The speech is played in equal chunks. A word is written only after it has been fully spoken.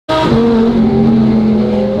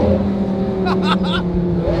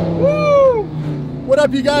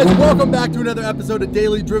up, you guys? Welcome back to another episode of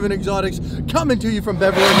Daily Driven Exotics, coming to you from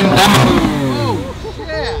Beverly. Oh,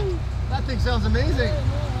 shit. That thing sounds amazing.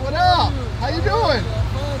 What up? How you doing?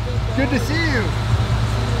 Good to see you.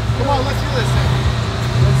 Come on, let's do this thing.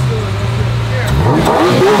 Let's do it. Here.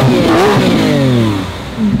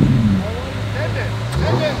 Send it.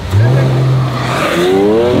 Send it. Send it.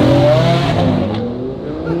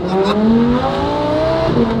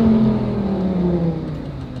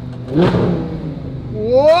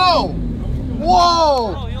 Whoa!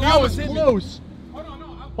 Whoa! That was close.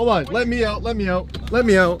 Hold on. Let me out. Let me out. Let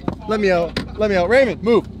me out. Let me out. Let me out. Raymond,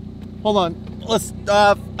 move. Hold on. Let's.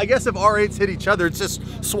 I guess if R8s hit each other, it's just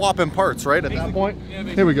swapping parts, right? At that point.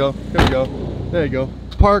 Here we go. Here we go. There you go.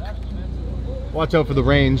 Park. Watch out for the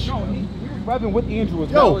range. Revving with Andrew as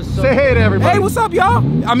well. Yo, say hey to everybody. Hey, what's up, y'all?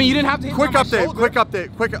 I mean, you didn't have to hit quick update, quick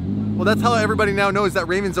update, quick. Well, that's how everybody now knows that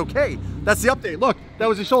Raymond's okay. That's the update. Look, that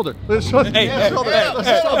was his shoulder. His shoulder. Hey, shoulder.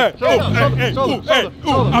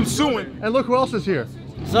 I'm suing. And look who else is here.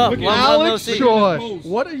 What's up? Alex Choi.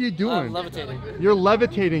 What are you doing? Levitating. You're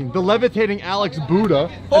levitating. The levitating Alex Buddha.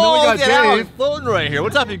 And Oh, then we got Dave. floating right here.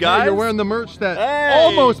 What's up, you guys? Hey, you're wearing the merch that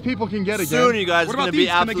almost people can get again. Soon, you guys. What It's about gonna be these?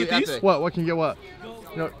 Can I absolutely get these? epic. What can get what?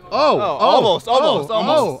 Almost.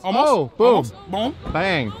 Boom.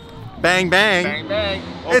 Bang. Bang, bang. Bang, bang.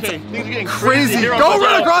 Okay, It's things are getting crazy. Here Go on the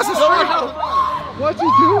run road. across the street. What's he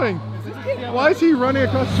doing? Why is he running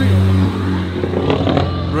across the street?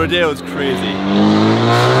 Rodeo is crazy.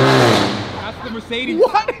 That's the Mercedes.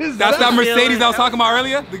 What is That's that? that Mercedes I was talking about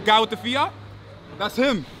earlier? The guy with the Fiat? That's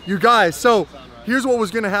him. You guys, so here's what was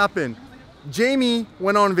gonna happen. Jamie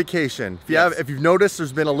went on vacation. If you've noticed,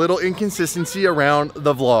 there's been a little inconsistency around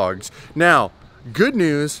the vlogs. Now, good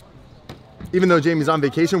news, even though Jamie's on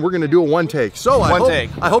vacation, we're gonna do a one take. So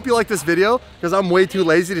I hope you like this video, because I'm way too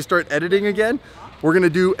lazy to start editing again. We're gonna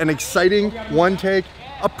do an exciting one take.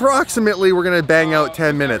 Approximately, we're gonna bang out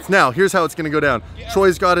 10 minutes. Now, here's how it's gonna go down.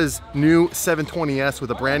 Choi's got his new 720S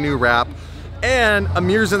with a brand new wrap, and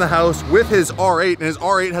Amir's in the house with his R8, and his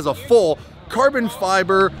R8 has a full carbon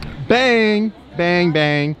fiber, bang, bang,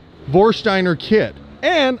 bang, Vorsteiner kit,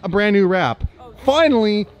 and a brand new wrap.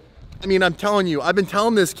 Finally, I mean, I'm telling you, I've been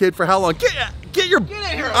telling this kid for how long? Get in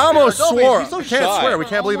here! I almost swore. He's so I can't shy. swear. We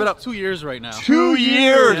can't believe it up. 2 years right now. 2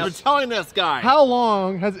 years. We're telling this guy. How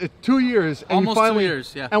long has it? 2 years. And Almost you finally, 2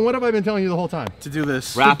 years, yeah. And what have I been telling you the whole time? To do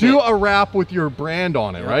this. Wrap To do it. a wrap with your brand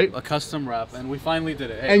on it, right? A custom wrap, and we finally did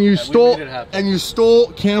it. Hey, And you we stole made it happen. and you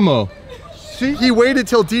stole camo. See, he waited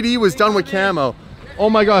till DD was done with camo. Oh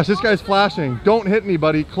my gosh, this guy's flashing. Don't hit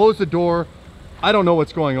anybody. Close the door. I don't know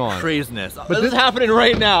what's going on. Craziness. But This this- is happening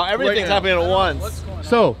right now. Everything's now. happening at once.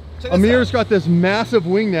 So, Amir's got this massive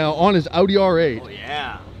wing now on his Audi R8. Oh,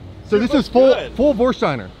 yeah. So this is looks full good.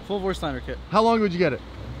 Vorsteiner. Full Vorsteiner kit. How long would you get it?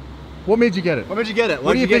 What made you get it? What made you get it?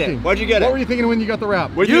 What are you thinking? Why'd you get it? What were you thinking when you got the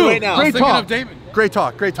wrap? What are you doing right now? Great thinking talk. of David. Great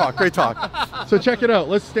talk. Great talk. Great talk. So check it out.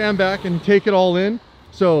 Let's stand back and take it all in.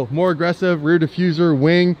 So more aggressive rear diffuser,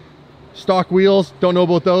 wing, stock wheels. Don't know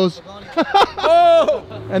about those. Oh!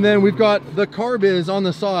 And then we've got the carbiz on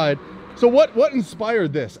the side. So what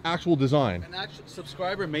inspired this actual design? An actual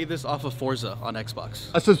subscriber made this off of Forza on Xbox.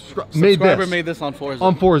 A Subscriber made this on Forza.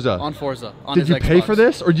 On Forza. On Forza. On Did his you pay Xbox. for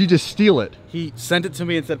this, or did you just steal it? He sent it to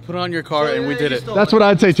me and said, put it on your car, and we did it. That's what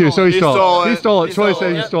I'd say too. So he stole it. He stole it. He Choi stole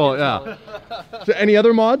said it. he stole it. Yeah. So any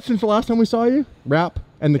other mods since the last time we saw you? Wrap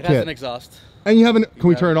and the It has kit. an exhaust. And you haven't. Can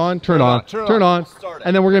we turn it on? Turn it on. Turn on. Start it.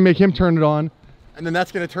 And then we're gonna make him turn it on. And then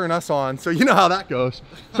that's gonna turn us on. So you know how that goes.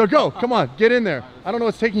 So go, come on, get in there. I don't know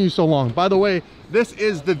what's taking you so long. By the way, this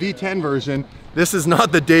is the V10 version. This is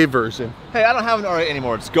not the Dave version. Hey, I don't have an R8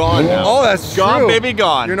 anymore. It's gone now. Oh, that's gone, true. baby,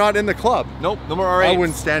 gone. You're not in the club. Nope, no more R8. I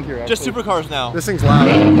wouldn't stand here. Just actually. supercars now. This thing's loud.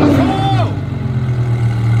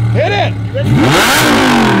 Hit it!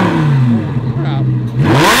 Crap.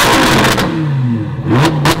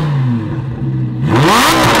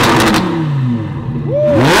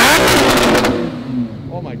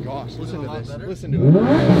 Oh my gosh, listen to this. Listen to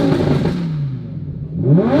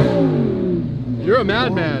it. You're a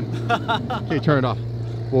madman. Okay, turn it off.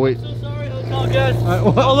 Well, wait. So sorry, it's all good.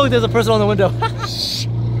 Well, Oh, look, there's a person on the window.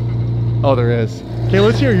 oh, there is. Okay,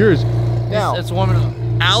 let's hear yours. Now, It's warming up.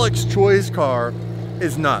 Alex Choi's car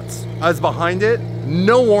is nuts. I was behind it,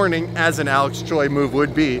 no warning, as an Alex Choi move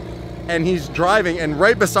would be. And he's driving, and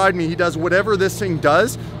right beside me, he does whatever this thing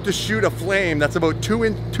does to shoot a flame that's about 2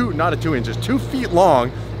 feet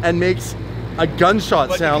long, and makes a gunshot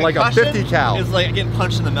But sound like a concussion 50 cal. It's like getting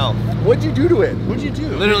punched in the mouth. What'd you do to it? What'd you do?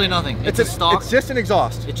 Literally nothing. It's a stock. It's just an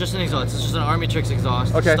exhaust. It's just an exhaust. It's just an Army Tricks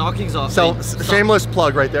exhaust. Okay. Stock exhaust. So Stock- shameless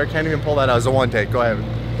plug right there. Can't even pull that out as a one take. Go ahead.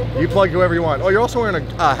 You plug whoever you want. Oh, you're also wearing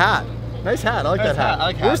a hat. Nice hat. I like that hat. I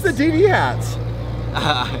like Where's the hats. DD hats?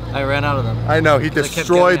 I ran out of them. I know, he They kept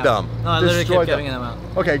destroyed giving out. them. No, I literally Destroyed kept giving them out.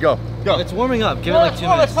 Okay, go. It's warming up. Give it like 2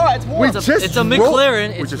 minutes. It's warm. We It's just a drove-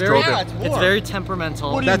 McLaren. we It's just very, drove it. it's very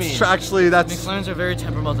temperamental. What do you That's mean? actually, that's... McLarens are very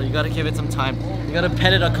temperamental. You gotta give it some time. You gotta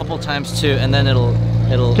pet it a couple times too, and then it'll.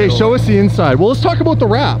 Okay, show us the inside. Well, let's talk about the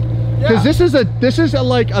wrap. Because Yeah. this is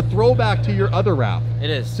like a throwback to your other wrap. It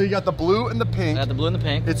is. So you got the blue and the pink. I got the blue and the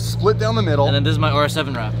pink, It's split down the middle. and then this is my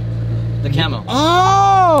RS7 wrap, the camo.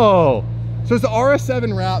 Oh! So it's the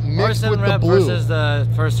RS7 wrap mixed RS7 with the wrap blue. versus the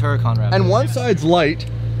first Huracan wrap. And one side's light,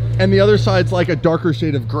 and the other side's like a darker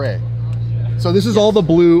shade of gray. So this is all the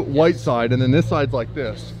blue, white side, and then this side's like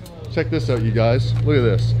this. Check this out, you guys. Look at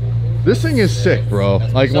this. This thing is sick, bro.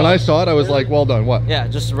 Like when I saw it, I was like, well done. What? Yeah,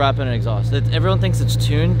 just wrap in an exhaust. Everyone thinks it's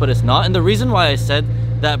tuned, but it's not. And the reason why I said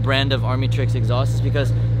that brand of Army Tricks exhaust is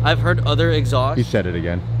because I've heard other exhausts. He said it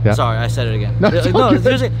again. Yeah. Sorry, I said it again. No, it's all good.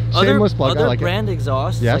 Seriously, Shameless plug, I other like it. brand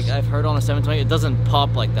exhausts, Yes. like I've heard on a 720, it doesn't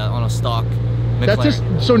pop like that on a stock McLaren. That's just,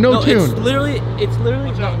 so no tune. It's literally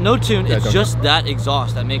no tune. Yeah, It's don't- just that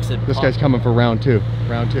exhaust that makes it This pop. guy's coming for round two.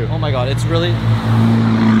 Round two. Oh my god, it's really,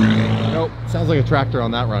 Nope. Sounds like a tractor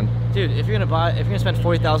on that run. dude. If you're gonna spend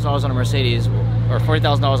 $40,000 on a Mercedes or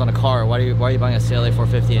 $40,000 on a car, why are you buying a CLA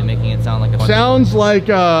 450 and making it sound like a Sounds like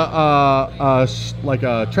a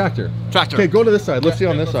tractor. Tractor. Okay, go to this side. Let's see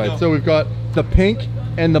on this side. So we've got the pink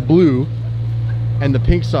and the blue, and the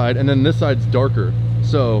pink side, and then this side's darker.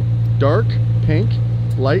 So dark, pink,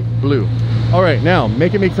 light, blue. All right, now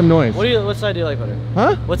make some noise. What side do you like better?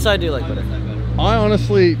 Huh? What side do you like better? I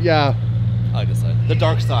honestly, yeah, I like this side. The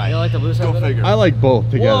dark side. You like the blue side Go better? figure. I like both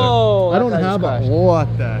together. Whoa, I don't that guy's have a. crashed.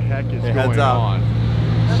 What the heck is Hey, going heads up. on?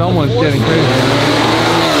 Someone's getting crazy.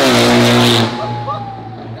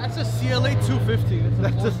 That's a CLA 250.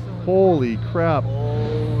 That's just Holy crap.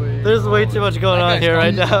 There's way too much going on here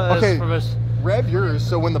right now. Okay. Rev yours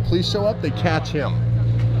so when the police show up, they catch him.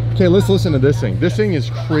 Okay, let's listen to this thing. This thing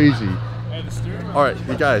is crazy. All right,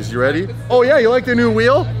 you guys, you ready? Oh yeah, you like the new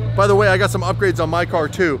wheel? By the way, I got some upgrades on my car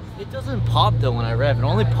too. It doesn't pop though when I rev. It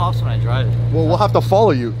only pops when I drive it. Well, we'll have to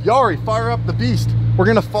follow you. Yari, fire up the beast. We're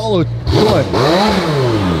gonna follow Choi.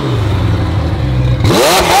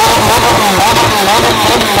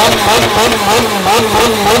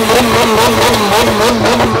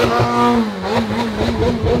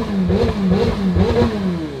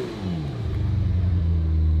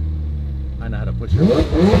 I know how to push it.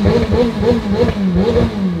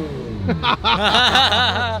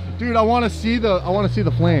 Dude, I want to see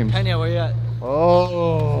the flames. Pena, where you at?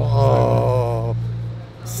 Oh,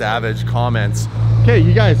 savage comments. Okay,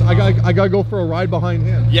 you guys, I gotta go for a ride behind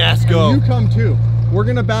him. Yes, And go. you come too. We're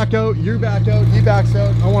gonna back out. You back out. He backs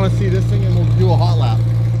out. I want to see this thing, and we'll do a hot lap.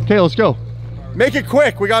 Okay, let's go. Make it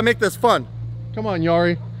quick. We gotta make this fun. Come on,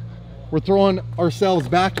 Yari. We're throwing ourselves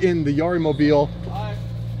back in the Yari mobile.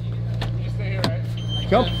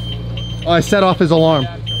 Come. Oh, I set off his alarm.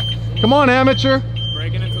 Come on, amateur.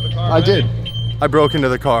 breaking into the car. I did. I broke into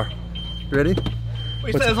the car. You ready?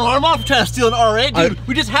 Wait, set his alarm off? Trying to steal an R8? Dude,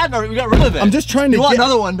 we just had an R8. We got rid of it. I'm just trying to You want get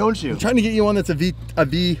another one, don't you? I'm trying to get you one that's a V.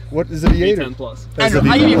 What is it? V8 V10 plus. That's a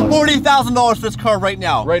Andrew, I give you V10 plus. $40,000 for this car right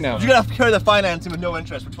now. Right now. You're gonna have to carry the financing with no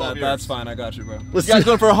interest for 12 years. That's fine. I got you, bro. Let's You guys see.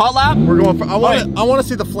 going for a hot lap? We're going for. I want Right. to. I want to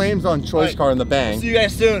see the flames on Choi's Right. car in the bang. See you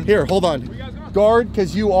guys soon. Here, hold on. Guard,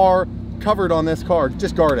 because you are covered on this car.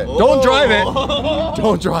 Just guard it. Don't drive it.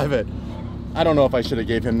 Don't drive it. I don't know if I should have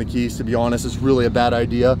gave him the keys. To be honest, it's really a bad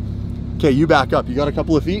idea. Okay, you back up. You got a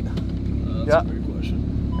couple of feet. Yeah.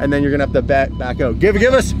 And then you're gonna have to back out. Give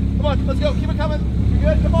us. Come on, let's go. Keep it coming.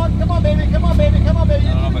 You're good. Come on, baby. Come on, baby. Come on, baby.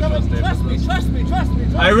 You keep it coming. Trust me. Trust me. Trust me.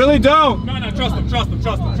 I really don't. No, trust him. Trust him.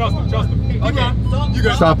 Trust him. Trust him. Trust him. Okay. You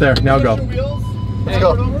good? Stop there. Now go. Let's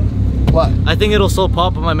go. What? I think it'll still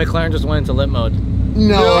pop, but my McLaren just went into limp mode.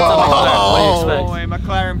 No. What do you expect? Oh,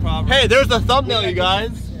 McLaren problem. Hey, there's the thumbnail, you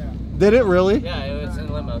guys. Did it really? Yeah, it was in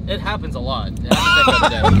limp mode. It happens a lot. It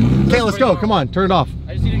happens every other day. Okay, let's go. Come on, turn it off.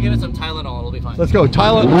 I just need to give it some Tylenol. It'll be fine. Let's go,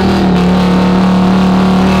 Tyler.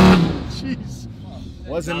 Jeez.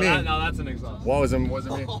 Wasn't me. No, that's an exhaust. Wasn't me.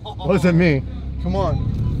 Wasn't me. Come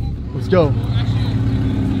on. Let's go.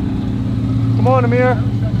 Come on, Amir.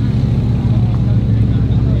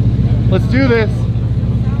 Let's do this.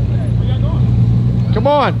 Come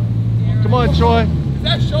on. Come on, Choi.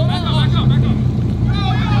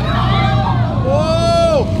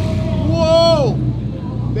 Whoa! Whoa!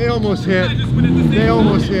 They almost hit. They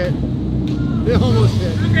almost hit. They almost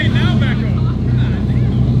hit. Okay, now back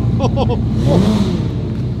up.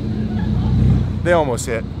 They almost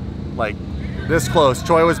hit. Like this close.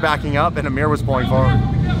 Choi was backing up and Amir was pulling forward.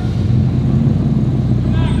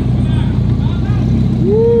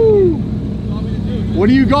 Woo! What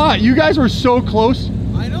do you got? You guys were so close.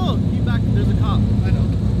 I know. Keep back. There's a cop. I know.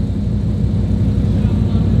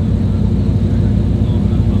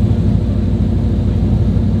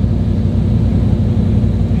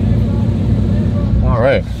 All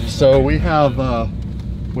right. So we have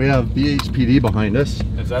BHPD behind us.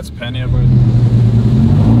 If that's Penny, over.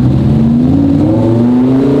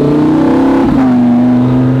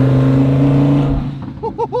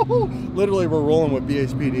 Literally, we're rolling with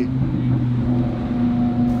BHPD.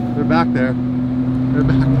 They're back there. They're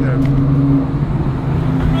back there.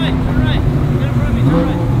 Turn right, turn right. Get in front of me,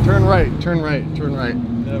 turn right. Turn right, turn right, turn right.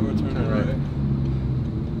 Yeah, we're turning right.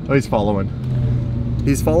 Oh, he's following.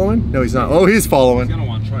 He's following? No, he's not. Oh, he's following. He's gonna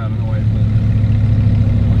want to try. I don't know why.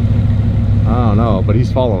 I don't know, but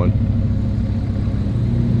he's following.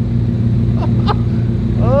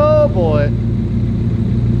 Oh boy.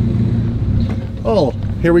 Oh,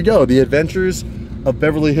 here we go. The Adventures of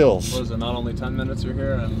Beverly Hills. What is it? Not only 10 minutes you're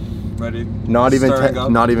here and ready. Not even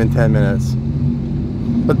 10 minutes.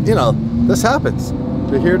 But you know, this happens.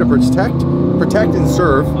 They're here to protect and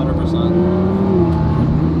serve.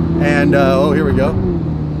 100%. And oh, here we go.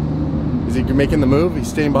 Is he making the move? He's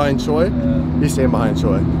staying behind Choi? Yeah. He's staying behind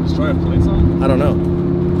Choi. Does Choi have plates on? I don't know.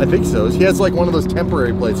 I think so. He has like one of those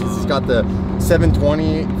temporary plates. He's got the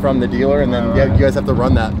 720 from the dealer, and then yeah, you guys have to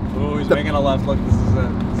run that. Oh, he's making a left. Look, this is it.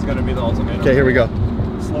 This is gonna be the ultimatum. Okay, here we go.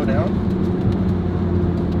 Slow down.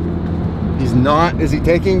 He's not. Is he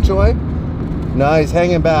taking Choi? No, he's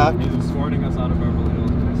hanging back. He's escorting us out of Beverly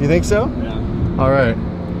Hills. You think so? Yeah. All right.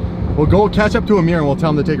 We'll go catch up to Amir and we'll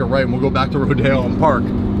tell him to take a right and we'll go back to Rodeo and park.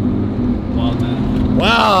 Wild man.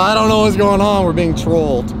 Wow, I don't know what's going on. We're being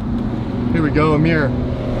trolled. Here we go, Amir.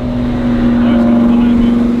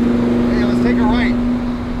 Hey, let's take a right.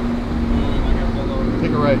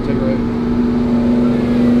 Take a right, take a right.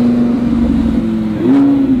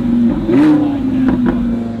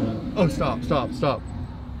 Oh, stop, stop, stop.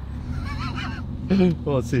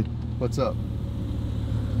 Well, let's see. What's up?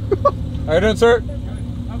 How you doing, sir?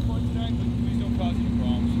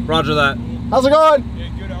 Roger that. How's it going? Yeah,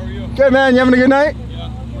 good. How are you? Good, man. You having a good night?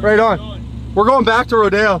 Yeah. Right on. We're going back to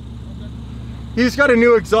Rodeo. He's got a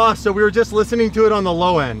new exhaust, so we were just listening to it on the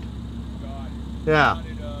low end. God. Yeah.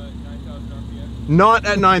 Not at 9,000 RPM. Not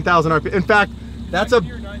at 9,000 RPM. In fact, that's a...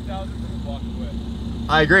 9,000 from a block away.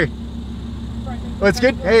 I agree. Well, it's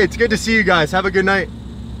good. Hey, it's good to see you guys. Have a good night.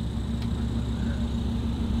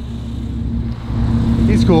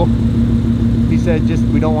 He's cool. He said just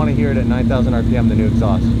we don't want to hear it at 9,000 RPM, the new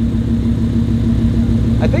exhaust.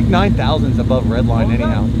 I think 9,000 is above redline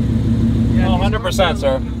anyhow. Oh, 100%,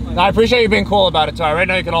 sir. I appreciate you being cool about it, too. Right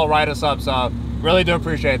now you can all write us up, so really do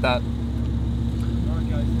appreciate that.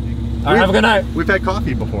 All right, have a good night. We've had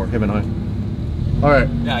coffee before, him and I. All right.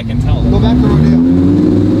 Yeah, I can tell. Go back to Rodeo.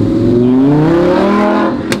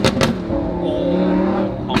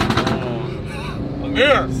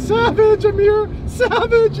 Amir! Savage, Amir!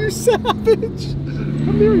 Savage, you savage!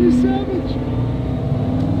 Amir, you savage!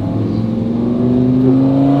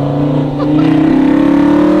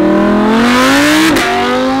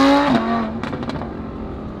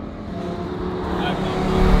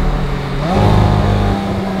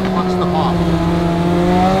 Watch the pop.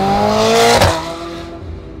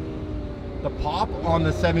 The pop on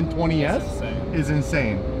the 720S is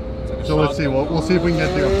insane. So let's see. We'll see if we can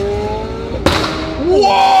get through.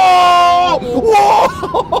 Whoa!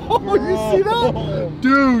 Whoa! You see that?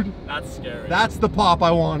 Dude! That's scary. That's the pop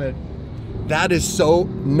I wanted. That is so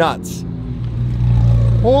nuts.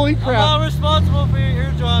 Holy crap. I'm not responsible for your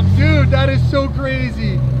eardrums. Dude, that is so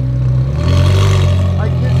crazy. I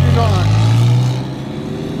kid you not.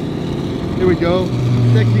 Here we go.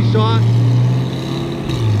 Sexy shot.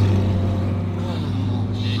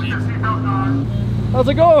 How's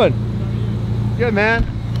it going? Good, man.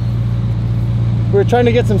 We're trying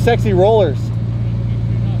to get some sexy rollers.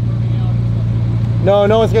 No,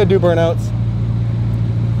 no one's gonna do burnouts.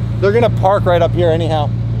 They're gonna park right up here anyhow.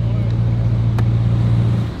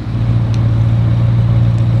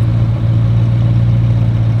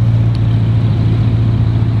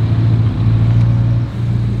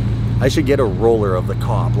 I should get a roller of the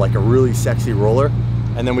cop, like a really sexy roller,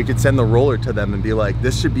 and then we could send the roller to them and be like,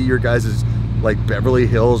 this should be your guys' like Beverly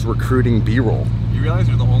Hills recruiting B-roll. You realize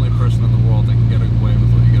you're the only person in the world that can get away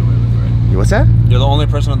with what you get away with, right? What's that? You're the only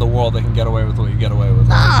person in the world that can get away with what you get away with.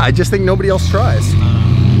 Ah, I just think nobody else tries.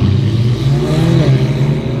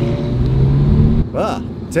 Ah,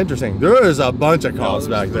 it's interesting. There is a bunch of cops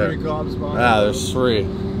back there. There's 3.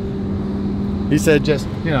 He said just,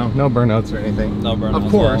 you know, no burnouts or anything. No burnouts.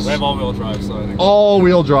 Of course. We have all-wheel drive, so I think.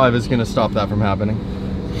 All-wheel drive is going to stop that from happening.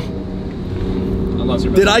 lost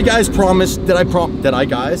your Did I guys promise? Did I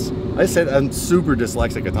guys? I said I'm super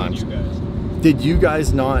dyslexic at times. Did you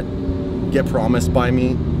guys not get promised by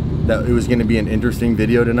me that it was going to be an interesting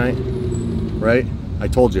video tonight? Right? I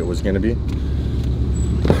told you it was going to be.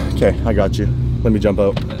 Okay, I got you. Let me jump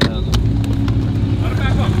out.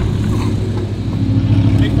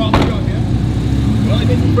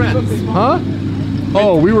 friends. Huh?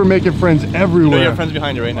 Oh, we were making friends everywhere. You have friends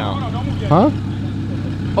behind you right now. Huh?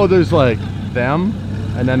 Oh, there's like them,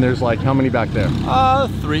 and then there's like how many back there?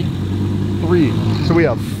 3. 3. So we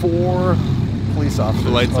have 4 police officers.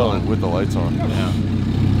 The lights on. With the lights on. Yeah.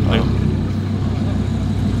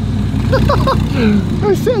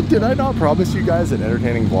 I said, did I not promise you guys an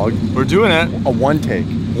entertaining vlog? We're doing it. A 1 take.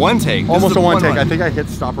 1 take. Almost a 1 take. I think I hit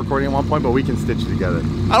stop recording at one point, but we can stitch together.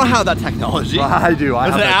 I don't have that technology. I do.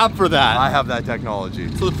 There's an app for that. I have that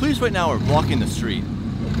technology. So the police right now are blocking the street.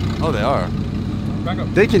 Oh, they are. Back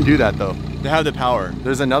up. They can do that though. They have the power.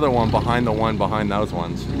 There's another one behind the one behind those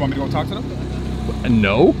ones. You want me to go talk to them?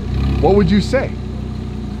 No. What would you say?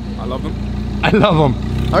 I love them. I love them.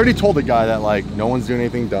 I already told the guy that like no one's doing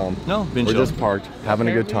anything dumb. No, been We're chill. just parked, having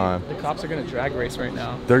a good time. The cops are gonna drag race right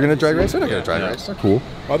now. They're gonna drag race? They're not gonna drag Yeah. race. They're cool.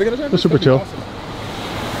 Are they gonna drive? They're super chill.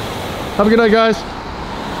 Have a good night, guys.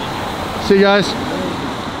 See you guys.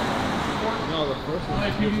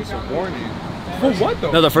 For what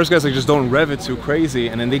though? No, the first guy's like, just don't rev it too crazy,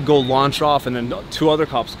 and then they go launch off, and then 2 other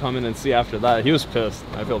cops come in and see after that. He was pissed.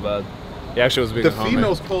 I feel bad. He actually was being The a comment.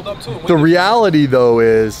 females pulled up too. The reality though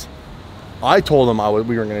is, I told them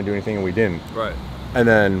we weren't gonna do anything and we didn't. Right. And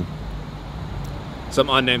then, Some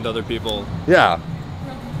unnamed other people. yeah.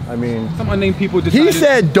 I mean, Some unnamed people decided. he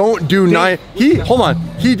said don't do hold on.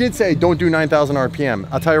 He did say don't do 9,000 RPM.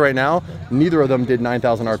 I'll tell you right now, neither of them did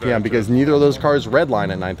 9,000 RPM because neither of those cars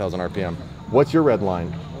redline at 9,000 RPM. What's your red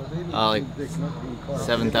line? Like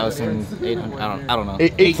 7,800. I don't know.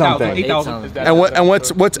 8 something. 8,000. And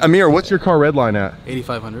what's Amir? What's your car red line at?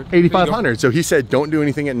 8,500. 8,500. So he said don't do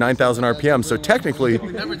anything at 9,000 RPM. So technically,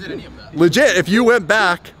 Never did any of that. legit, if you went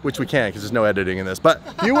back, which we can't because there's no editing in this, but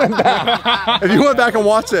if you went back, if you went back and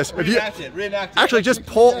watched this, if you actually just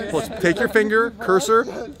take your finger, cursor,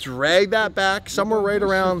 drag that back somewhere right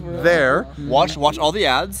around there. Watch all the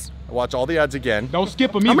ads. Watch all the ads again. Don't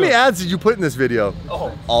skip them How either. many ads did you put in this video?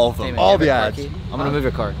 All of them. Hey, man, All you the have a car ads. key? I'm gonna move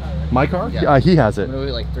your car. My car? Yeah. He has it. I'm gonna move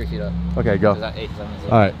it like 3 feet up. Okay, go. Is that 8, 7, 8?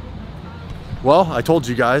 All right. Well, I told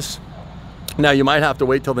you guys. Now you might have to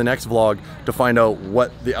wait till the next vlog to find out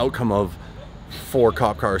what the outcome of 4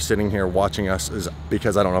 cop cars sitting here watching us is,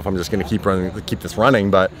 because I don't know if I'm just gonna keep this running,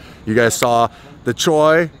 but you guys saw the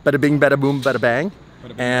Choi, bada bing, bada boom, bada bang.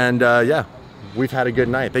 And yeah, we've had a good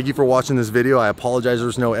night. Thank you for watching this video. I apologize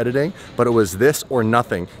there's no editing, but it was this or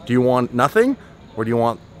nothing. Do you want nothing, or do you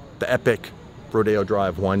want the epic Rodeo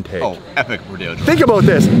Drive 1 take? Oh, epic rodeo drive. Think about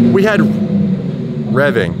this. We had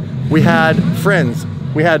revving, we had friends,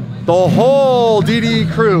 we had the whole DD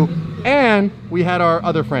crew, and we had our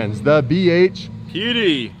other friends, the BH.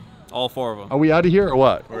 Petey. All 4 of them. Are we out of here or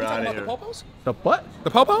what? We're out of here. The what?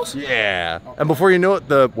 The Popos? Yeah. And before you know it,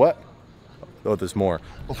 the what? Oh, there's more.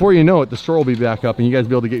 Before you know it, the store will be back up and you guys will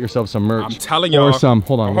be able to get yourself some merch. I'm telling y'all. Or some,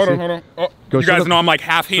 hold on. Hold on. Oh, Go you show guys the- know I'm like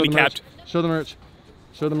half Show the merch. handicapped. Show the merch.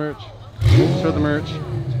 Show the merch. Show the merch.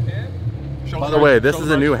 By the way, this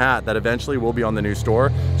is a new hat that eventually will be on the new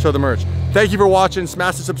store. Show the merch. Thank you for watching.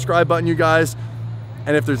 Smash the subscribe button, you guys.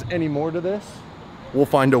 And if there's any more to this, we'll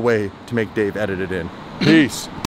find a way to make Dave edit it in. Peace.